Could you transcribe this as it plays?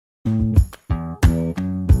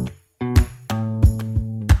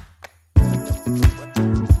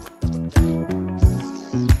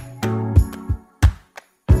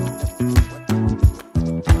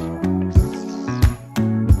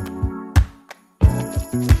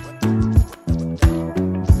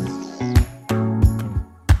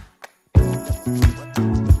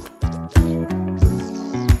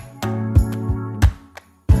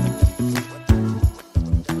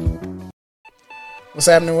What's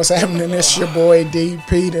happening? What's happening? It's your boy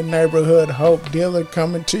DP, the neighborhood hope dealer,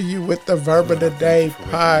 coming to you with the Verb of the Day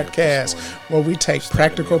podcast, where we take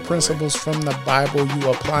practical principles from the Bible, you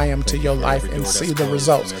apply them to your life and see the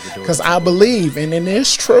results. Because I believe, and it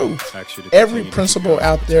is true, every principle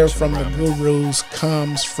out there from the gurus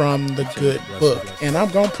comes from the good book. And I'm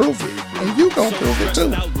going to prove it. And you going to prove it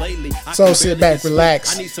too. So sit back,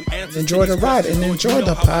 relax, enjoy the ride, and enjoy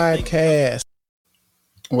the podcast.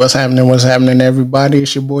 What's happening? What's happening, everybody?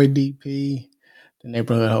 It's your boy DP, the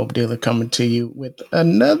neighborhood hope dealer, coming to you with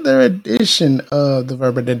another edition of the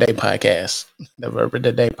Verb of the Day podcast. The Verb of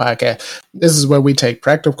the Day podcast. This is where we take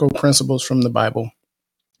practical principles from the Bible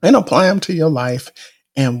and apply them to your life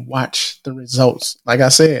and watch the results. Like I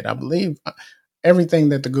said, I believe everything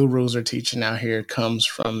that the gurus are teaching out here comes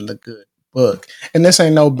from the good book. And this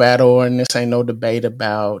ain't no battle, and this ain't no debate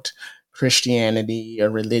about Christianity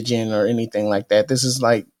or religion or anything like that. This is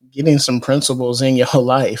like getting some principles in your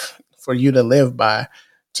life for you to live by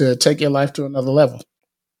to take your life to another level.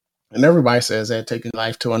 And everybody says that, taking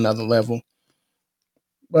life to another level.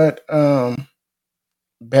 But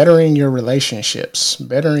bettering your relationships,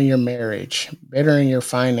 bettering your marriage, bettering your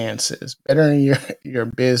finances, bettering your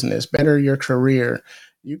business, better your career.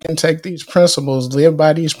 You can take these principles, live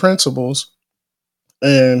by these principles,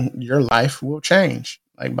 and your life will change.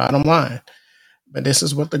 Like, bottom line. But this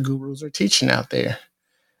is what the gurus are teaching out there.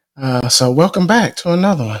 So welcome back to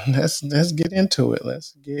another one. Let's get into it.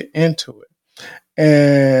 Let's get into it.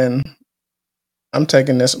 And I'm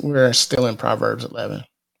taking this. We're still in Proverbs 11.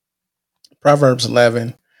 Proverbs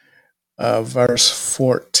 11, verse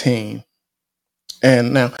 14.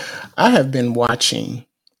 And now I have been watching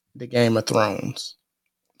the Game of Thrones.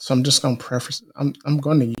 So I'm just going to preface. I'm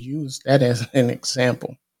going to use that as an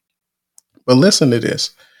example. But listen to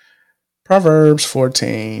this. Proverbs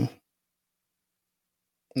 11,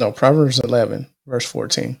 verse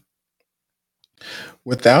 14.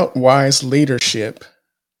 Without wise leadership,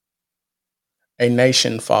 a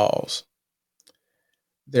nation falls.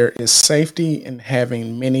 There is safety in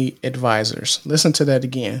having many advisors. Listen to that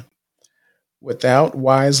again. Without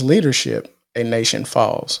wise leadership, a nation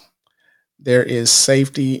falls. There is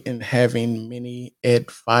safety in having many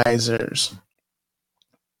advisors.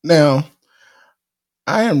 Now,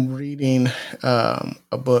 I am reading a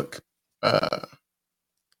book,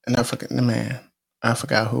 and I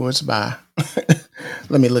forgot who it's by.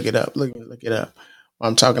 Let me look it up. Let me look it up while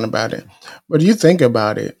I'm talking about it. But you think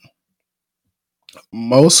about it,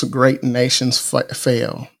 most great nations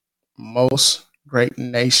fail. Most great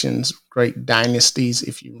nations, great dynasties,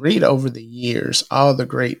 if you read over the years, all the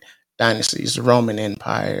great dynasties, the Roman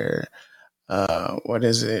Empire,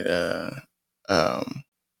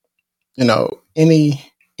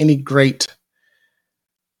 any great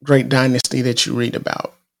dynasty that you read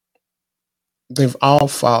about, they've all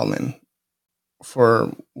fallen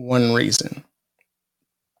for one reason: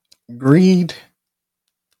 greed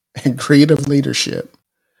of leadership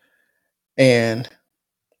and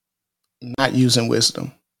not using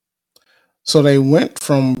wisdom. So they went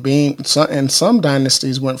from some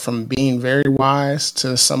dynasties went from being very wise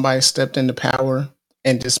to somebody stepped into power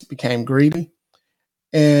and just became greedy,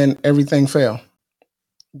 and everything fell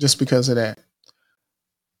just because of that.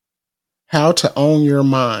 How to own your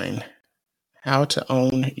mind. How to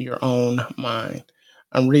own your own mind.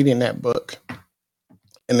 I'm reading that book,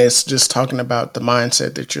 and it's just talking about the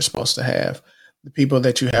mindset that you're supposed to have, the people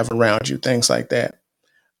that you have around you, things like that.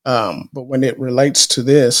 But when it relates to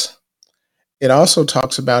this, it also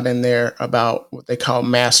talks about in there about what they call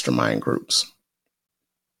mastermind groups.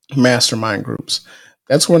 Mastermind groups.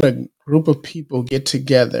 That's when a group of people get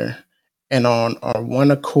together and on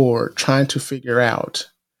one accord trying to figure out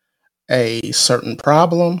a certain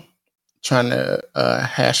problem, trying to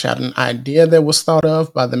hash out an idea that was thought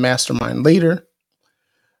of by the mastermind leader.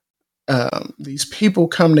 These people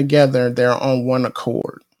come together, they're on one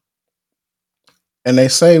accord. And they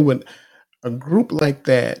say with a group like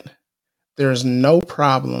that, there's no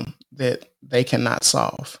problem that they cannot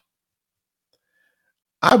solve.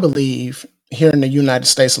 I believe here in the United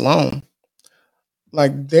States alone,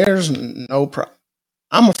 like there's no problem.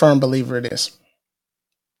 I'm a firm believer in this.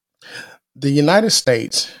 The United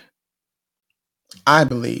States, I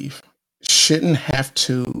believe, shouldn't have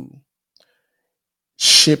to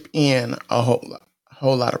ship in a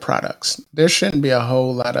whole lot of products. There shouldn't be a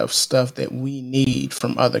whole lot of stuff that we need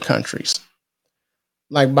from other countries.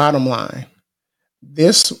 Like, bottom line,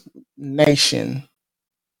 this nation,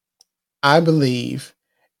 I believe,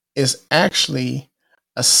 is actually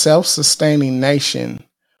a self-sustaining nation,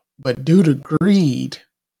 but due to greed,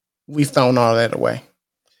 we've thrown all that away.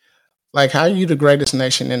 Like, how are you the greatest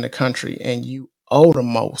nation in the country and you owe the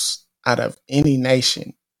most out of any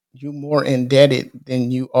nation. You more indebted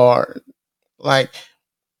than you are. Like,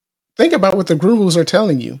 think about what the gurus are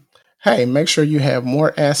telling you. Hey, make sure you have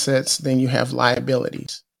more assets than you have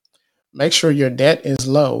liabilities. Make sure your debt is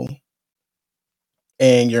low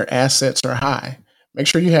and your assets are high. Make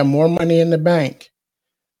sure you have more money in the bank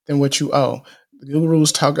than what you owe. The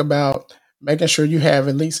gurus talk about making sure you have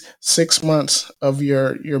at least 6 months of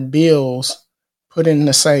your bills put in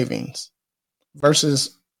the savings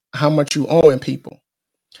versus how much you owe in people.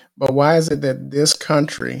 But why is it that this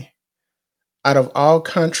country, out of all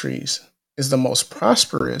countries, is the most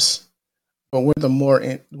prosperous, but we're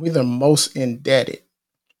the most indebted?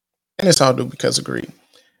 And it's all due because of greed.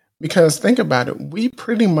 Because think about it, we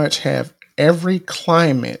pretty much have every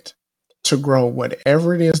climate to grow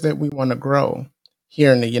whatever it is that we want to grow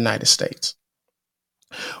here in the United States.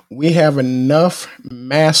 We have enough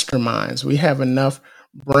masterminds, we have enough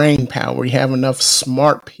brain power, we have enough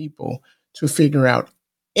smart people to figure out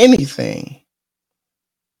anything,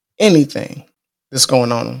 anything that's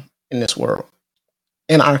going on in this world,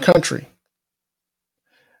 in our country.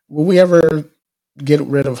 Will we ever get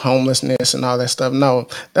rid of homelessness and all that stuff? No,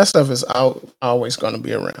 that stuff is always going to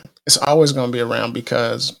be around. It's always going to be around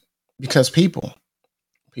because people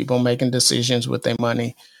making decisions with their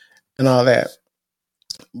money and all that.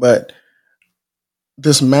 But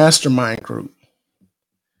this mastermind group,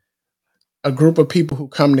 a group of people who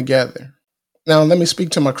come together. Now, let me speak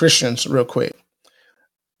to my Christians real quick.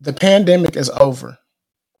 The pandemic is over.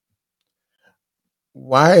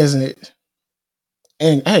 Why isn't it?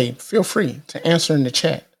 And hey, feel free to answer in the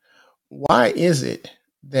chat. Why is it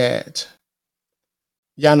that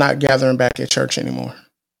y'all not gathering back at church anymore?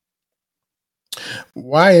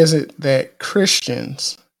 Why is it that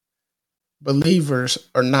Christians, believers,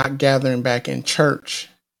 are not gathering back in church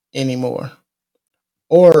anymore,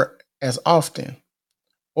 or as often,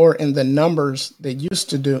 or in the numbers that used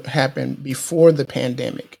to happen before the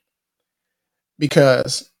pandemic?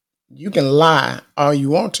 Because you can lie all you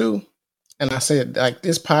want to. And I said, like,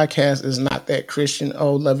 this podcast is not that Christian,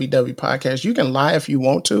 lovey-dovey podcast. You can lie if you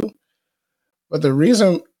want to. But the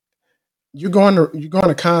reason you're going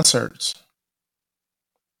to concerts,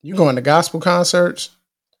 you're going to gospel concerts,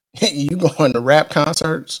 you going to rap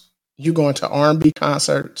concerts, you going to R&B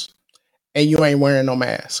concerts, and you ain't wearing no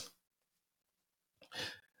mask.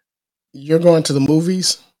 You're going to the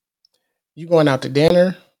movies, you're going out to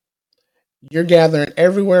dinner, you're gathering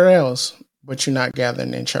everywhere else, but you're not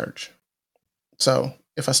gathering in church. So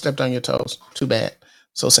if I stepped on your toes, too bad.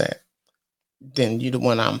 So sad. Then you're the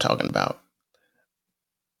one I'm talking about.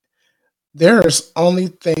 There's only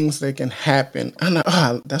things that can happen.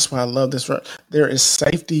 That's why I love this. There is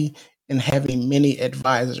safety in having many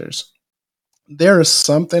advisors. There is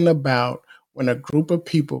something about when a group of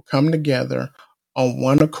people come together on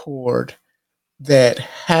one accord that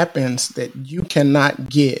happens that you cannot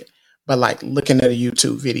get by like looking at a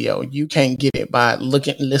YouTube video. You can't get it by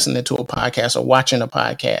listening to a podcast or watching a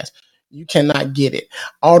podcast. You cannot get it.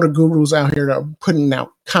 All the gurus out here are putting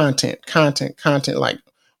out content, like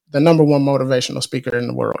the number one motivational speaker in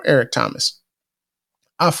the world, Eric Thomas.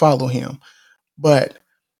 I follow him, but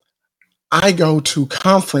I go to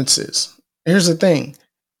conferences. Here's the thing.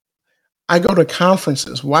 I go to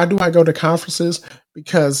conferences. Why do I go to conferences?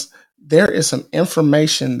 Because there is some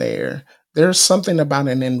information there. There's something about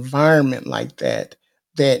an environment like that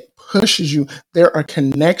pushes you. There are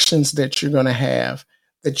connections that you're going to have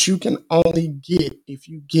that you can only get if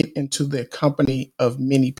you get into the company of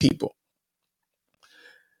many people.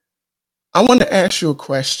 I want to ask you a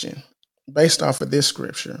question based off of this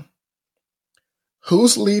scripture.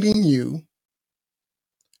 Who's leading you?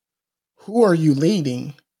 Who are you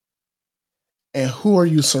leading? And who are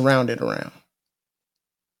you surrounded around?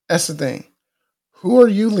 That's the thing. Who are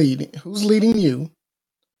you leading? Who's leading you?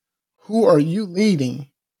 Who are you leading?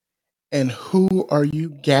 And who are you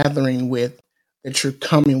gathering with that you're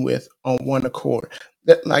coming with on one accord?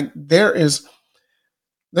 There's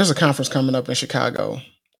a conference coming up in Chicago,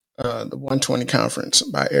 the 120 conference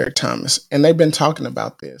by Eric Thomas, and they've been talking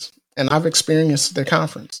about this. And I've experienced the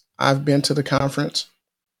conference. I've been to the conference.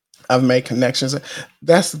 I've made connections.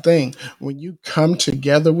 That's the thing. When you come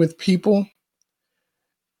together with people,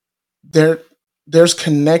 there's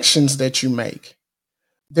connections that you make.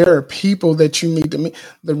 There are people that you need to meet.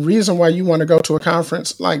 The reason why you want to go to a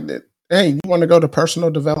conference like that, hey, you want to go to personal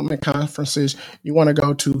development conferences, you want to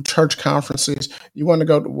go to church conferences, you want to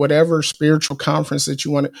go to whatever spiritual conference that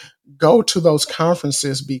you want to go to those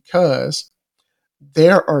conferences, because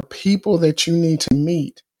there are people that you need to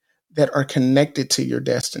meet that are connected to your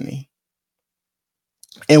destiny.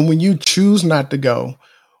 And when you choose not to go,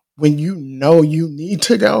 when you know you need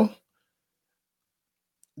to go,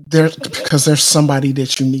 because there's somebody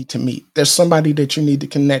that you need to meet. There's somebody that you need to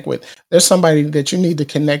connect with. There's somebody that you need to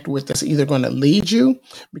connect with that's either going to lead you,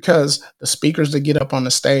 because the speakers that get up on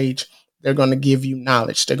the stage, they're going to give you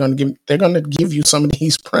knowledge. They're going to give you some of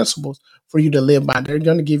these principles for you to live by. They're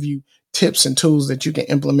going to give you tips and tools that you can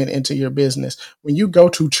implement into your business. When you go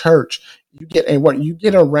to church, you get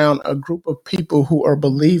around a group of people who are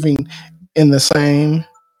believing in the same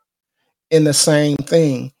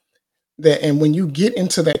thing. And when you get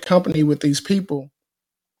into that company with these people,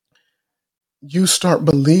 you start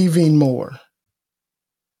believing more.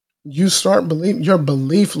 You start believing, your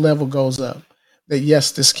belief level goes up that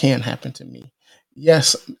yes, this can happen to me.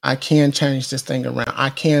 Yes, I can change this thing around.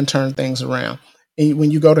 I can turn things around. And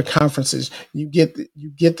when you go to conferences, you get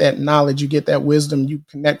that knowledge, you get that wisdom, you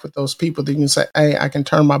connect with those people that you can say, hey, I can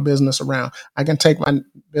turn my business around. I can take my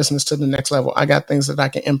business to the next level. I got things that I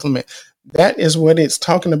can implement. That is what it's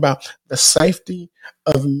talking about. The safety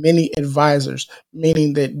of many advisors,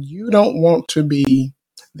 meaning that you don't want to be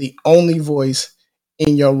the only voice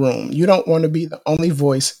in your room. You don't want to be the only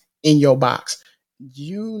voice in your box.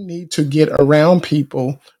 You need to get around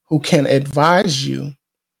people who can advise you,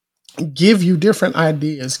 give you different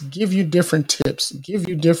ideas, give you different tips, give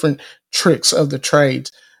you different tricks of the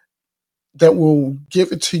trades that will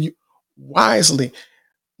give it to you wisely.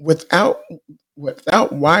 Without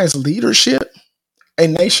wise leadership, a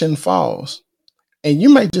nation falls. And you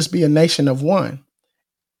might just be a nation of one,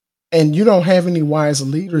 and you don't have any wise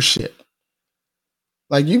leadership.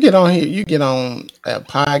 Like, you get on here, you get on a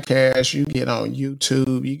podcast, you get on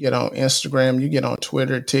YouTube, you get on Instagram, you get on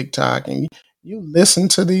Twitter, TikTok, and you listen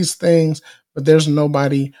to these things, but there's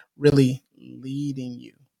nobody really leading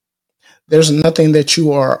you. There's nothing that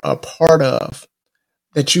you are a part of,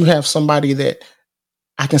 that you have somebody that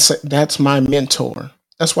I can say, that's my mentor.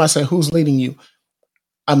 That's why I say, who's leading you?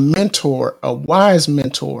 A mentor, a wise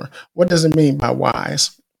mentor. What does it mean by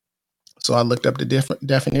wise? So I looked up the different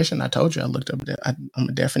definition. I told you I looked up. I'm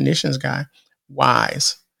a definitions guy.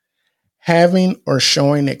 Wise, having or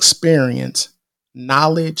showing experience,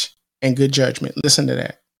 knowledge, and good judgment. Listen to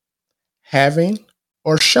that. Having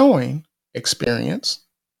or showing experience,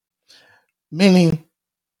 meaning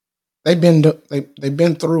they've been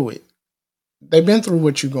through it. They've been through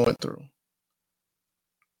what you're going through.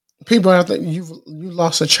 People out there, you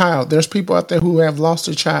lost a child. There's people out there who have lost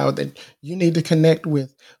a child that you need to connect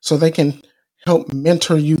with so they can help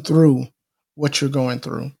mentor you through what you're going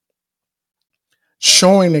through.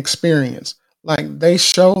 Showing experience, like they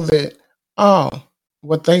show that, oh,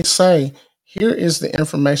 what they say, here is the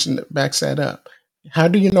information that backs that up. How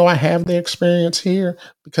do you know I have the experience here?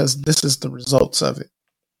 Because this is the results of it.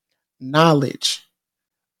 Knowledge,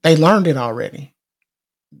 they learned it already.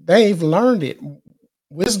 They've learned it.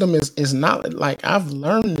 Wisdom is not like, I've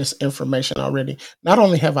learned this information already. Not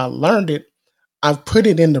only have I learned it, I've put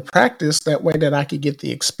it into practice that way that I could get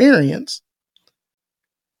the experience.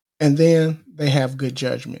 And then they have good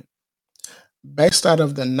judgment. Based out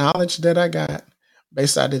of the knowledge that I got,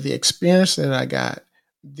 based out of the experience that I got,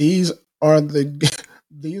 these are the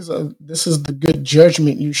this is the good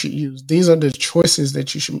judgment you should use. These are the choices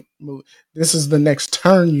that you should move. This is the next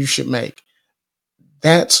turn you should make.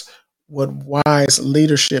 That's what wise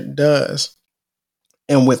leadership does.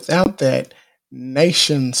 And without that,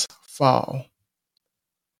 nations fall.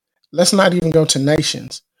 Let's not even go to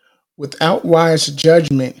nations. Without wise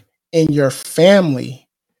judgment in your family,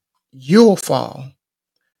 you'll fall.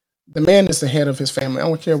 The man is the head of his family. I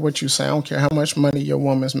don't care what you say. I don't care how much money your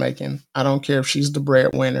woman's making. I don't care if she's the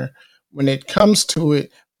breadwinner. When it comes to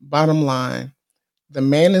it, bottom line, the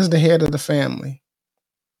man is the head of the family,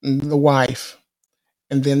 the wife,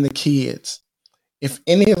 and then the kids. If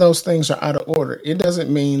any of those things are out of order, it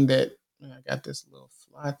doesn't mean that, man, I got this little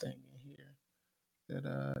fly thing in here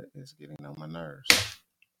that is getting on my nerves.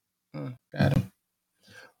 Got him.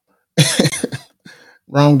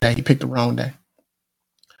 Wrong day. He picked the wrong day.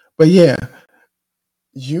 But yeah,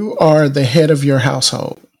 you are the head of your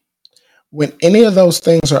household. When any of those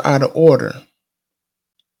things are out of order,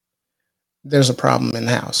 there's a problem in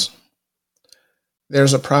the house.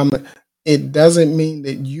 There's a problem. It doesn't mean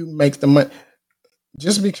that you make the money.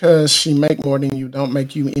 Just because she make more than you, don't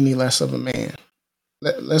make you any less of a man.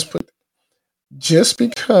 Let's put, just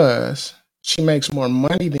because she makes more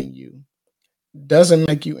money than you doesn't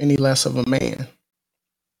make you any less of a man.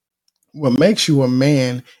 What makes you a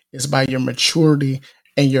man is by your maturity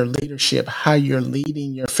and your leadership, how you're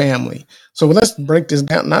leading your family. So let's break this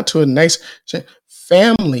down, not to a nice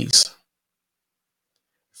families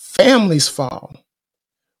fall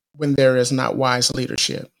when there is not wise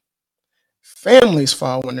leadership. Families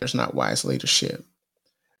fall when there's not wise leadership.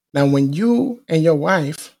 Now, when you and your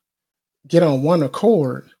wife get on one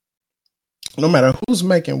accord, no matter who's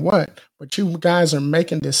making what, but you guys are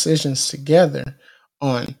making decisions together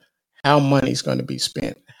on how money's going to be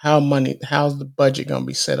spent, how's the budget going to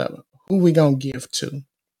be set up, who we going to give to,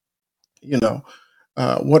 you know,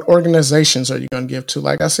 what organizations are you going to give to?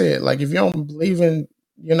 Like I said, like if you don't believe in,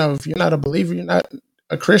 if you're not a believer, you're not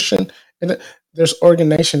a Christian, and there's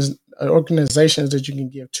organizations that you can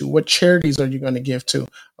give to. What charities are you going to give to?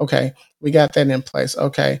 Okay, we got that in place.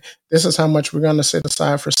 Okay, this is how much we're going to set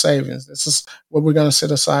aside for savings. This is what we're going to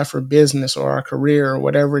set aside for business or our career or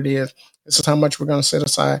whatever it is. This is how much we're going to set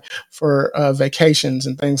aside for vacations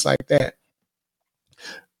and things like that.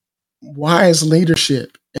 Wise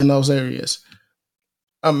leadership in those areas.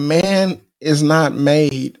 A man is not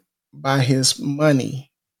made by his money.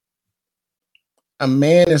 A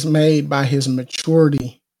man is made by his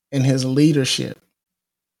maturity and his leadership.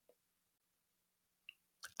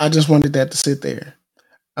 I just wanted that to sit there.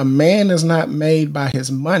 A man is not made by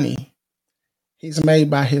his money. He's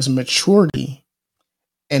made by his maturity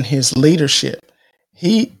and his leadership.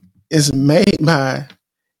 He is made by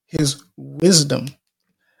his wisdom,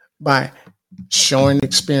 by showing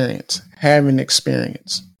experience, having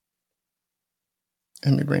experience.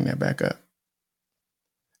 Let me bring that back up.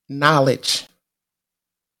 Knowledge.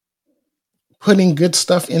 Putting good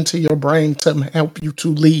stuff into your brain to help you to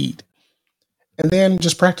lead. And then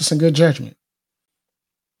just practicing good judgment.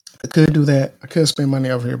 I could do that. I could spend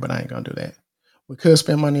money over here, but I ain't going to do that. We could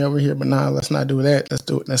spend money over here, but nah, let's not do that. Let's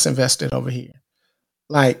do it. Let's invest it over here.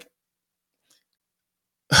 Like,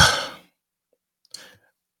 a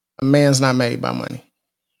man's not made by money.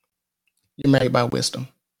 You're made by wisdom,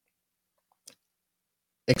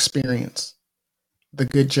 experience, the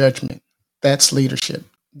good judgment. That's leadership.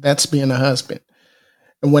 That's being a husband.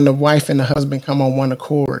 And when the wife and the husband come on one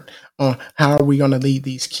accord on how are we going to lead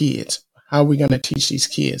these kids? How are we going to teach these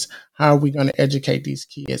kids? How are we going to educate these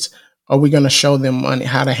kids? Are we going to show them money,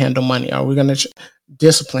 how to handle money? Are we going to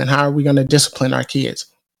discipline? How are we going to discipline our kids?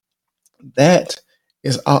 That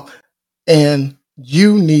is all. And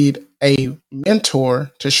you need a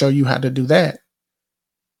mentor to show you how to do that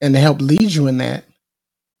and to help lead you in that,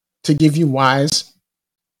 to give you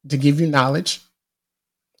to give you knowledge,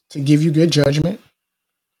 to give you good judgment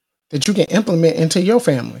that you can implement into your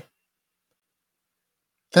family.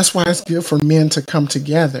 That's why it's good for men to come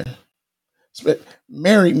together.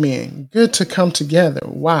 Married men, good to come together.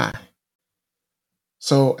 Why?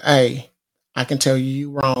 So, hey, I can tell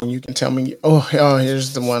you wrong. You can tell me, oh,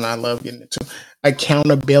 here's the one I love getting into.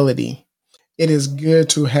 Accountability. It is good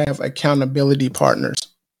to have accountability partners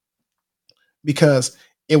because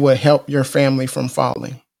it will help your family from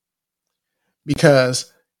falling.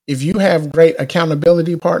 Because if you have great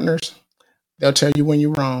accountability partners, they'll tell you when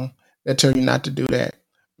you're wrong. They'll tell you not to do that.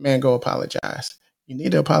 Man, go apologize. You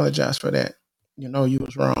need to apologize for that. You know you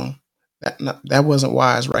was wrong. That wasn't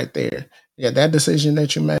wise right there. Yeah, that decision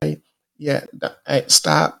that you made. Yeah,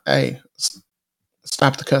 stop. Hey,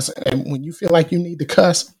 stop the cussing. And when you feel like you need to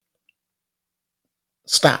cuss,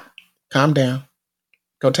 stop. Calm down.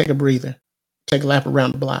 Go take a breather. Take a lap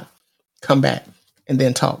around the block. Come back and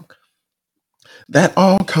then talk. That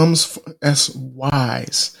all comes as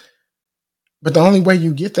wise. But the only way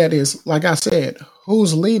you get that is, like I said,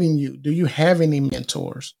 who's leading you? Do you have any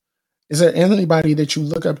mentors? Is there anybody that you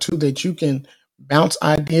look up to that you can bounce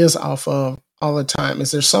ideas off of all the time?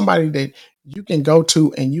 Is there somebody that you can go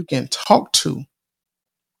to and you can talk to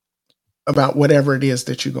about whatever it is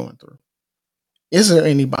that you're going through? Is there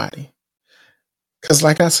anybody? Because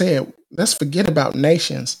like I said, let's forget about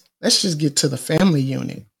nations. Let's just get to the family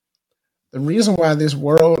unit. The reason why this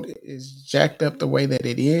world is jacked up the way that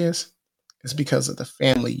it is because of the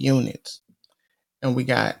family units. And we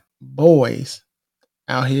got boys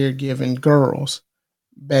out here giving girls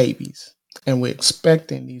babies. And we're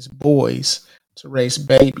expecting these boys to raise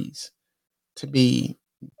babies to be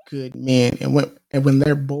good men. And when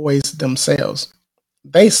they're boys themselves,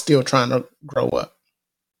 they still trying to grow up.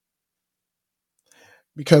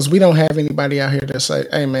 Because we don't have anybody out here that say,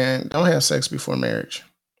 hey man, don't have sex before marriage.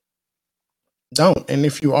 Don't. And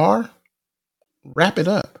if you are, wrap it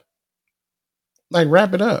up. Like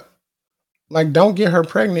wrap it up. Like don't get her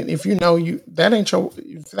pregnant if you know that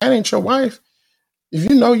ain't your wife. If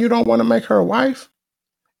you know you don't want to make her a wife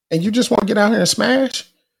and you just want to get out here and smash,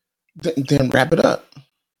 then wrap it up.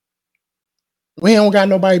 We don't got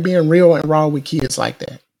nobody being real and raw with kids like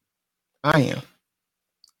that. I am.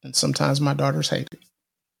 And sometimes my daughters hate it.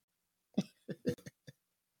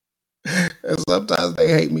 And sometimes they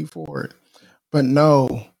hate me for it. But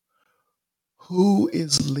no, who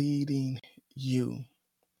is leading you?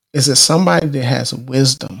 Is it somebody that has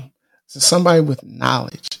wisdom? Is it somebody with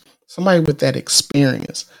knowledge? Somebody with that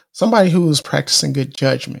experience? Somebody who is practicing good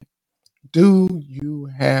judgment? Do you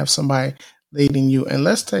have somebody leading you? And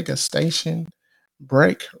let's take a station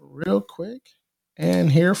break real quick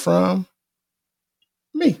and hear from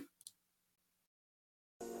me.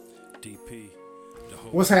 DP.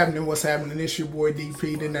 What's happening? What's happening? It's your boy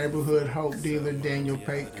DP, the neighborhood hope dealer, Daniel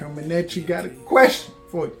Pate, coming at you. Got a question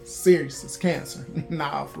for you. Serious, it's cancer.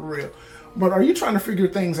 Nah, for real. But are you trying to figure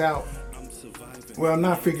things out? Well,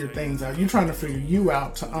 not figure things out. You're trying to figure you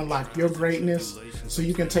out to unlock your greatness so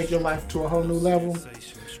you can take your life to a whole new level?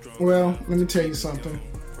 Well, let me tell you something.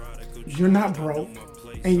 You're not broke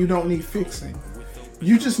and you don't need fixing.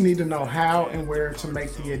 You just need to know how and where to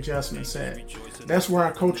make the adjustments at. That's where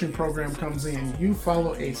our coaching program comes in. You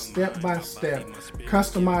follow a step-by-step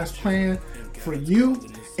customized plan for you,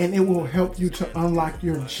 and it will help you to unlock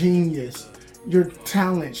your genius, your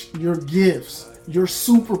talents, your gifts, your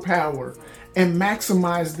superpower, and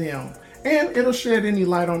maximize them. And it'll shed any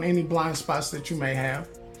light on any blind spots that you may have.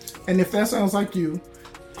 And if that sounds like you,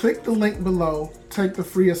 click the link below, take the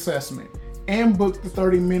free assessment, and book the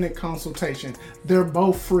 30-minute consultation. They're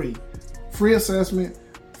both free. Free assessment,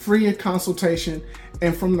 free consultation,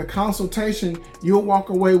 and from the consultation, you'll walk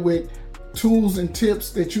away with tools and tips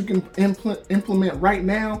that you can implement right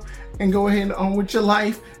now and go ahead on with your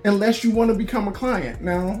life, unless you want to become a client.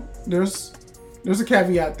 Now, there's a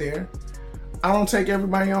caveat there. I don't take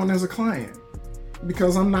everybody on as a client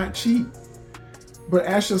because I'm not cheap. But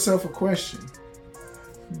ask yourself a question.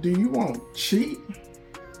 Do you want cheap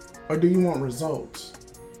or do you want results?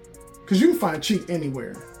 Because you can find cheap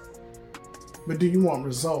anywhere. But do you want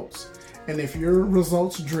results? And if you're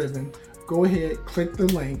results driven, go ahead, click the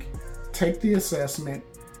link, take the assessment,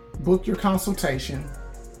 book your consultation,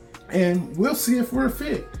 and we'll see if we're a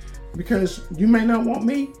fit. Because you may not want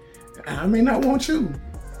me, and I may not want you.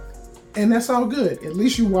 And that's all good. At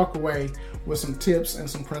least you walk away with some tips and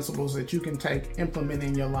some principles that you can take, implement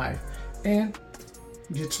in your life, and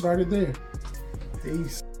get started there.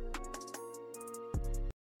 Peace.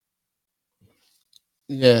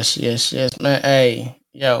 Yes, man. Hey,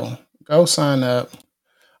 yo, go sign up.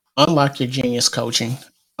 Unlock your genius coaching.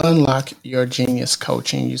 Unlock your genius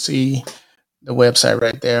coaching. You see the website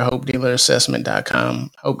right there,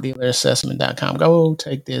 hopedealerassessment.com. Hopedealerassessment.com. Go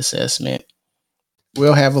take the assessment.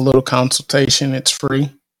 We'll have a little consultation. It's free.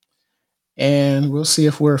 And we'll see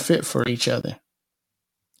if we're a fit for each other.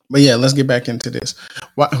 But yeah, let's get back into this.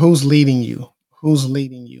 Who's leading you? Who's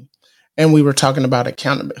leading you? And we were talking about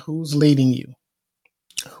accountability. Who's leading you?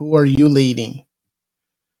 Who are you leading?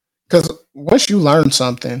 Because once you learn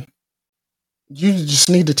something, you just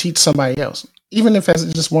need to teach somebody else. Even if it's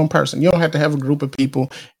just one person. You don't have to have a group of people.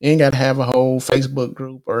 You ain't got to have a whole Facebook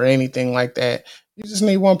group or anything like that. You just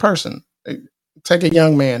need one person. Take a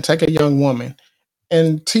young man, take a young woman,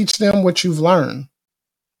 and teach them what you've learned.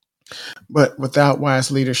 But without wise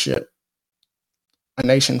leadership, a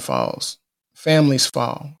nation falls, families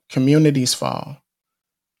fall, communities fall.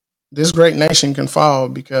 This great nation can fall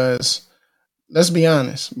because, let's be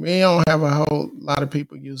honest, we don't have a whole lot of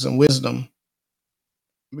people using wisdom.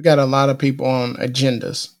 We got a lot of people on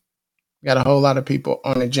agendas. We got a whole lot of people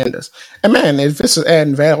on agendas. And man, if this is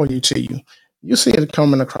adding value to you, you see it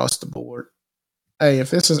coming across the board. Hey,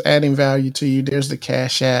 if this is adding value to you, there's the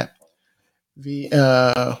Cash App,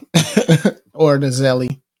 or the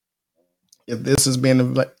Zelly. If this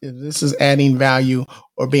is adding value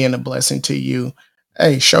or being a blessing to you,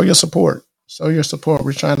 hey, show your support. Show your support.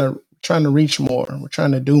 We're trying to reach more. We're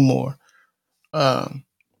trying to do more.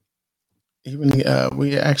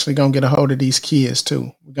 We actually gonna get a hold of these kids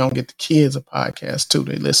too. We're gonna get the kids a podcast too.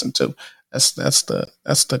 They listen to. That's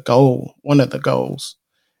the goal. One of the goals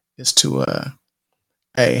is to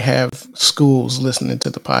have schools listening to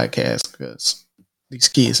the podcast because these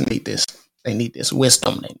kids need this. They need this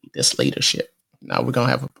wisdom. They need this leadership. Now we're gonna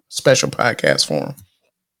have a special podcast for them.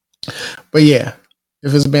 But yeah,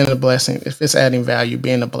 if it's been a blessing, if it's adding value,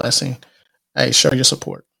 being a blessing, hey, show your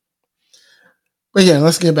support. But yeah,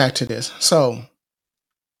 let's get back to this. So,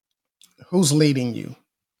 who's leading you?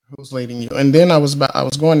 Who's leading you? And then I was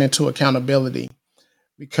going into accountability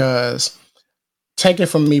because, take it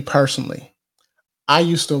from me personally, I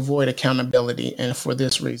used to avoid accountability, and for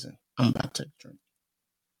this reason, I'm about to drink.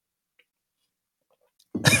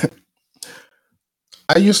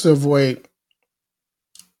 I used to avoid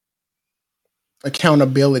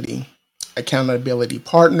accountability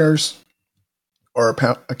partners or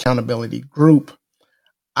accountability group.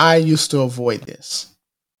 I used to avoid this.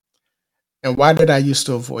 And why did I used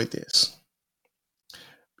to avoid this?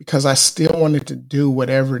 because I still wanted to do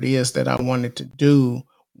whatever it is that I wanted to do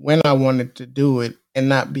when I wanted to do it and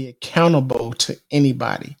not be accountable to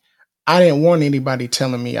anybody. I didn't want anybody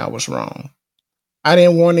telling me I was wrong. I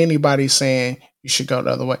didn't want anybody saying you should go the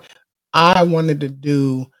other way. I wanted to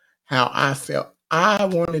do how I felt. I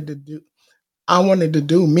wanted to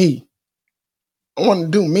do me. I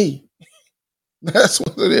wanted to do me. That's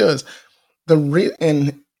what it is.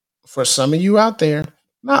 And for some of you out there,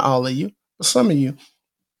 not all of you, but some of you,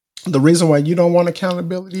 the reason why you don't want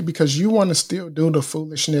accountability because you want to still do the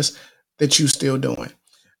foolishness that you still doing.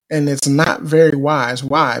 And it's not very wise.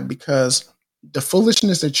 Why? Because the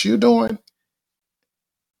foolishness that you're doing,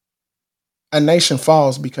 a nation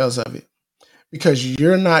falls because of it. Because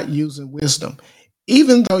you're not using wisdom.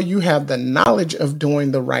 Even though you have the knowledge of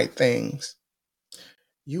doing the right things,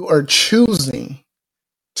 you are choosing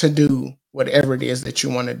to do whatever it is that you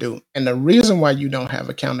want to do. And the reason why you don't have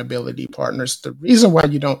accountability partners, the reason why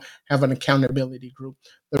you don't have an accountability group,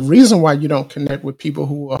 the reason why you don't connect with people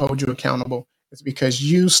who will hold you accountable is because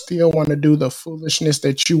you still want to do the foolishness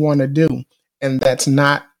that you want to do. And that's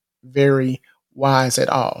not very wise at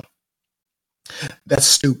all. That's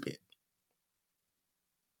stupid.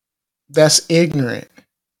 That's ignorant.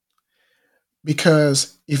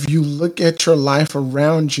 Because if you look at your life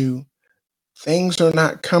around you, things are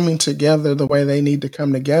not coming together the way they need to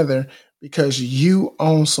come together because you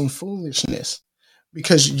own some foolishness,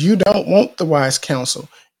 because you don't want the wise counsel.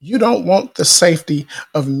 You don't want the safety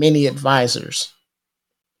of many advisors.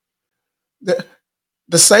 The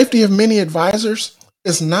safety of many advisors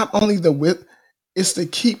is not only it's to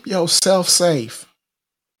keep yourself safe.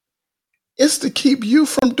 It's to keep you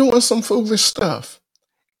from doing some foolish stuff.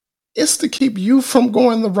 It's to keep you from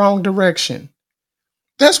going the wrong direction.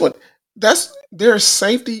 There's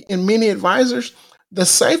safety in many advisors. The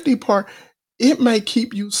safety part, it may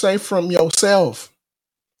keep you safe from yourself.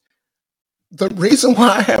 The reason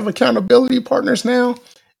why I have accountability partners now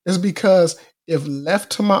is because if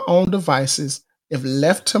left to my own devices, if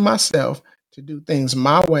left to myself to do things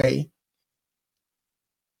my way,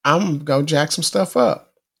 I'm going to jack some stuff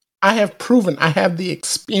up. I have proven, I have the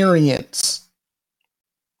experience.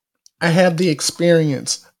 I have the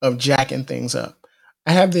experience of jacking things up.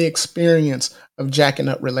 I have the experience of jacking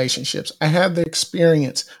up relationships. I have the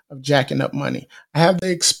experience of jacking up money. I have the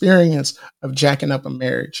experience of jacking up a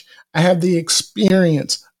marriage. I have the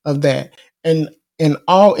experience of that. And in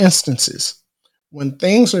all instances, when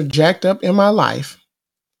things are jacked up in my life,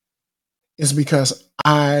 it's because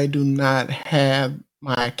I do not have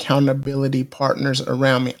my accountability partners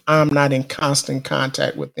around me. I'm not in constant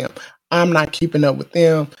contact with them. I'm not keeping up with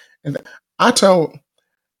them. And I told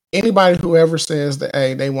anybody who ever says that,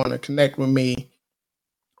 hey, they want to connect with me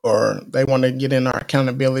or they want to get in our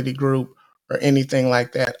accountability group or anything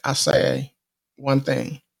like that, I say one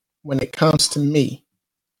thing. When it comes to me,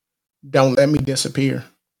 don't let me disappear.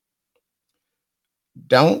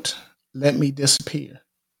 Don't let me disappear.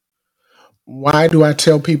 Why do I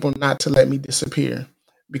tell people not to let me disappear?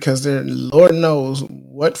 Because Lord knows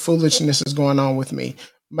what foolishness is going on with me.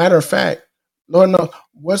 Matter of fact, Lord knows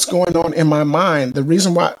what's going on in my mind. The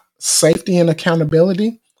reason why safety and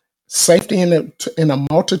accountability, safety in a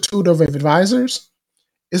multitude of advisors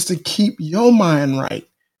is to keep your mind right,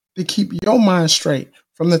 to keep your mind straight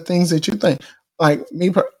from the things that you think. Like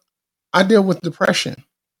me, I deal with depression.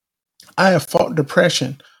 I have fought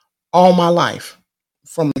depression all my life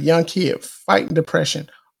from a young kid, fighting depression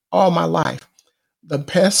all my life. The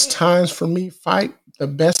best times for me the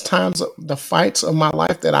best times, the fights of my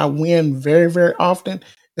life that I win very, very often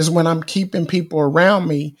is when I'm keeping people around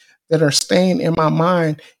me that are staying in my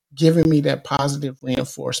mind, giving me that positive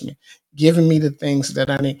reinforcement, giving me the things that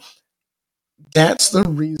I need. That's the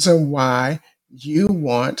reason why you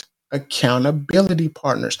want accountability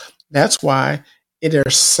partners. That's why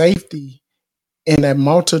there's safety in a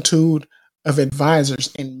multitude of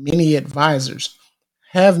advisors and many advisors.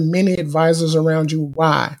 Have many advisors around you.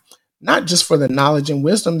 Why? Not just for the knowledge and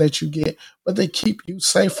wisdom that you get, but they keep you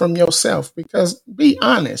safe from yourself. Because be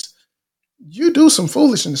honest, you do some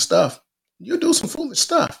foolish stuff. You do some foolish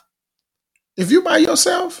stuff. If you by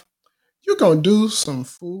yourself, you're going to do some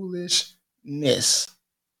foolishness.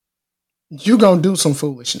 You're going to do some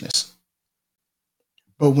foolishness.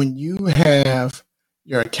 But when you have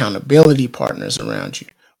your accountability partners around you,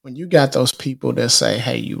 when you got those people that say,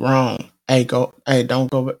 hey, you wrong. Hey, don't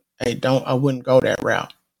go. Hey, I wouldn't go that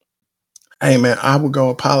route. Hey, man, I would go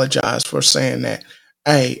apologize for saying that.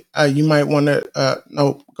 Hey, you might want to,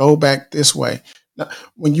 no, go back this way. Now,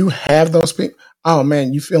 when you have those people, oh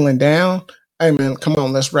man, you feeling down? Hey, man, come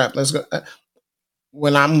on, let's rap. Let's go.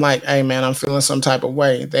 When I'm like, hey, man, I'm feeling some type of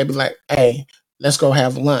way, they be like, hey, Let's go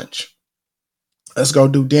have lunch. Let's go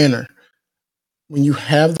do dinner. When you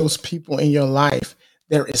have those people in your life,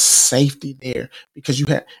 there is safety there because you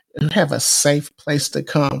have a safe place to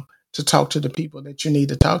come to talk to the people that you need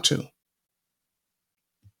to talk to.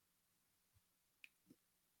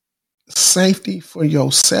 Safety for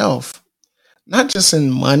yourself, not just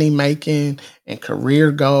in money making and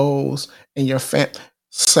career goals and your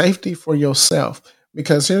safety for yourself.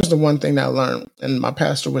 Because here's the one thing that I learned, and my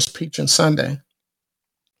pastor was preaching Sunday: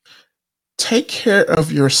 take care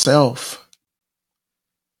of yourself.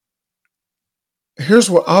 Here's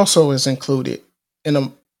what also is included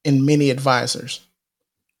in many advisors: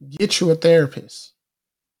 get you a therapist.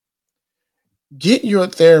 Get you a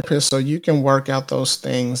therapist so you can work out those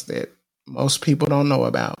things that most people don't know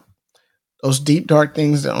about. Those deep, dark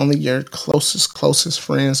things that only your closest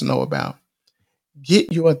friends know about.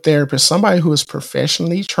 Get you a therapist, somebody who is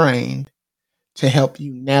professionally trained to help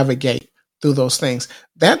you navigate through those things.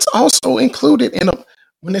 That's also included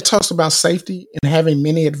when it talks about safety and having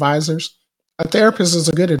many advisors. A therapist is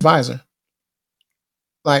a good advisor.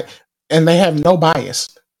 And they have no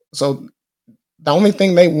bias. So the only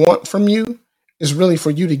thing they want from you is really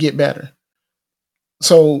for you to get better.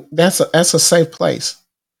 So that's a safe place.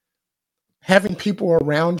 Having people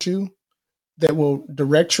around you that will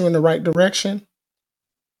direct you in the right direction,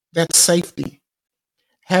 that's safety.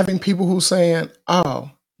 Having people who saying,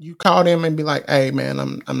 "Oh," you call them and be like, "Hey, man,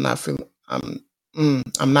 I'm not feeling, I'm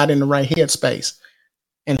not in the right headspace,"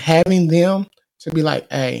 and having them to be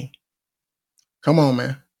like, "Hey, come on,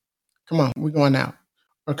 man, come on, we're going out,"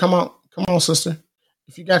 or come on, sister.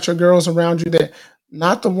 If you got your girls around you, that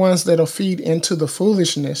not the ones that'll feed into the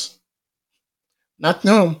foolishness, not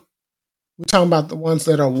them. We're talking about the ones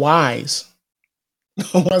that are wise,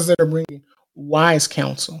 the ones that are bringing wise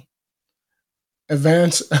counsel,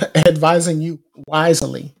 advising you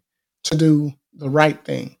wisely to do the right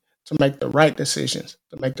thing, to make the right decisions,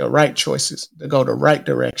 to make the right choices, to go the right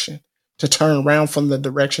direction, to turn around from the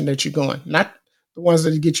direction that you're going. Not the ones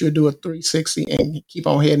that get you to do a 360 and keep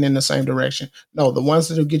on heading in the same direction. No, the ones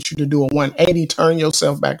that will get you to do a 180, turn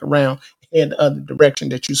yourself back around, head the other direction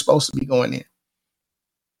that you're supposed to be going in.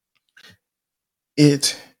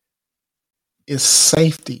 It is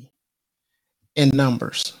safety in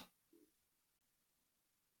numbers.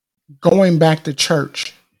 Going back to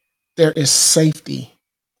church, there is safety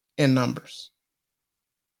in numbers.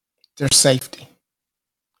 There's safety.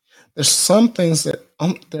 There's some things that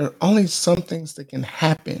there are only some things that can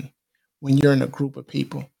happen when you're in a group of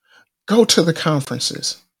people. Go to the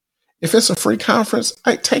conferences. If it's a free conference,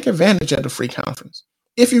 take advantage of the free conference.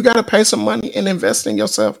 If you got to pay some money and invest in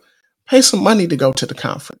yourself, pay some money to go to the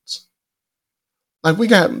conference. Like we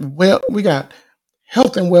got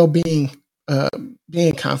health and well-being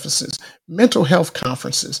being conferences, mental health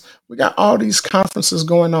conferences. We got all these conferences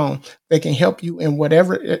going on that can help you in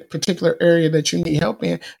whatever particular area that you need help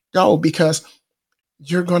in. Go, because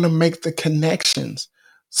you're going to make the connections.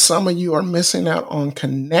 Some of you are missing out on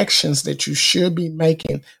connections that you should be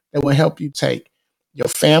making that will help you take your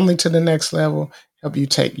family to the next level, help you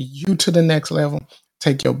take you to the next level,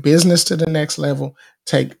 take your business to the next level,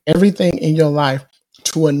 take everything in your life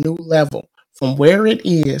to a new level from where it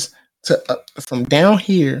is to from down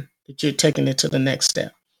here, that you're taking it to the next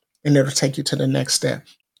step, and it'll take you to the next step.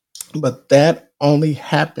 But that only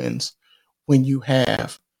happens when you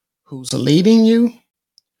have who's leading you,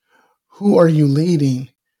 who are you leading,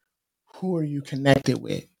 who are you connected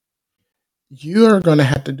with. You're going to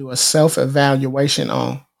have to do a self-evaluation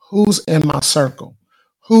on who's in my circle,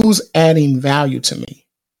 who's adding value to me.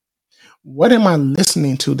 What am I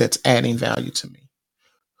listening to that's adding value to me?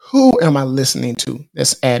 Who am I listening to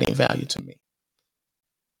that's adding value to me?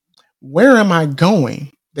 Where am I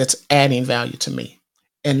going that's adding value to me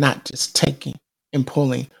and not just taking and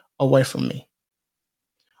pulling away from me?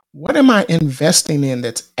 What am I investing in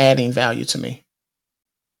that's adding value to me?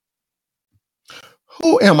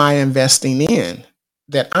 Who am I investing in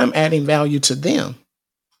that I'm adding value to them?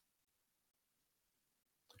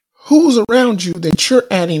 Who's around you that you're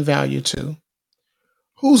adding value to?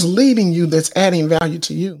 Who's leading you that's adding value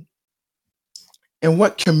to you? And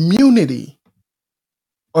what community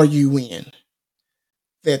are you in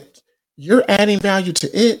that you're adding value to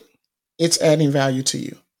it? It's adding value to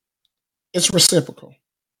you. It's reciprocal.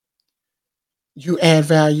 You add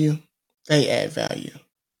value, they add value.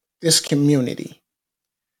 This community,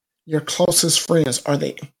 your closest friends, are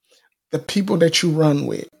they the people that you run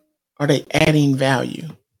with? Are they adding value?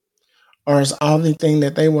 Or is the only thing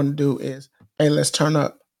that they want to do is, hey, let's turn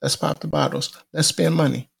up, let's pop the bottles, let's spend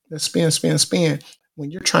money, let's spend.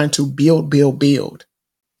 When you're trying to build,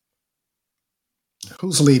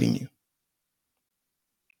 who's leading you?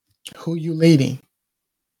 Who you leading?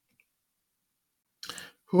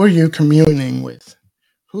 Who are you communing with?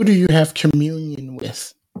 Who do you have communion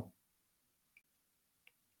with?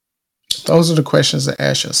 Those are the questions to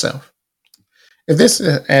ask yourself. If this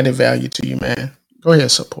is added value to you, man, go ahead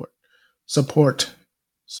and support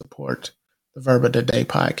the Verb of the Day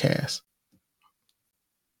podcast.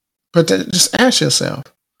 But just ask yourself,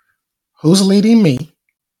 who's leading me?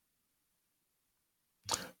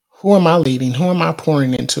 Who am I leading? Who am I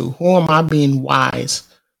pouring into? Who am I being wise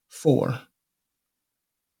for?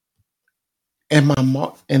 And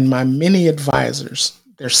my many advisors,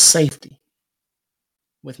 there's safety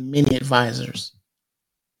with many advisors.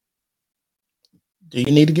 Do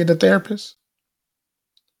you need to get a therapist?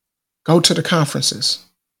 Go to the conferences.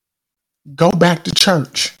 Go back to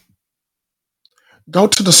church. Go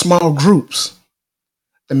to the small groups,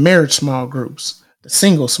 the marriage small groups, the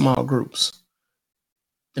single small groups,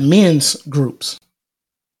 the men's groups,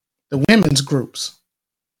 the women's groups.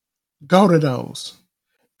 Go to those,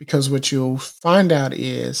 because what you'll find out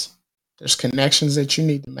is there's connections that you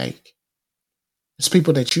need to make. There's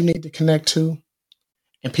people that you need to connect to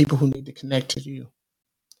and people who need to connect to you.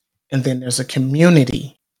 And then there's a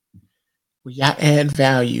community where y'all add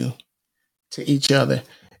value to each other.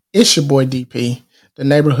 It's your boy DP, the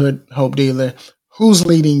neighborhood hope dealer. Who's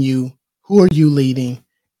leading you? Who are you leading?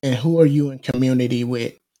 And who are you in community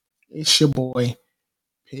with? It's your boy.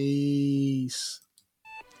 Peace.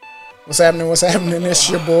 What's happening? It's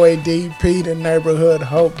your boy DP, the neighborhood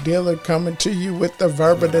hope dealer, coming to you with the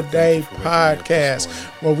Verb of the Day podcast,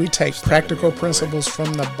 where we take practical principles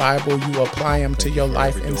from the Bible, you apply them to your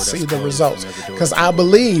life and see the results. Because I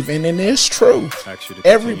believe, and it is true,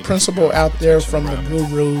 every principle out there from the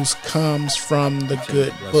gurus comes from the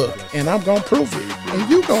good book. And I'm going to prove it. And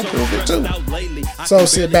you going to prove it too. So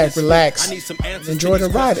sit back, relax, enjoy the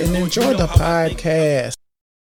ride, and enjoy the podcast.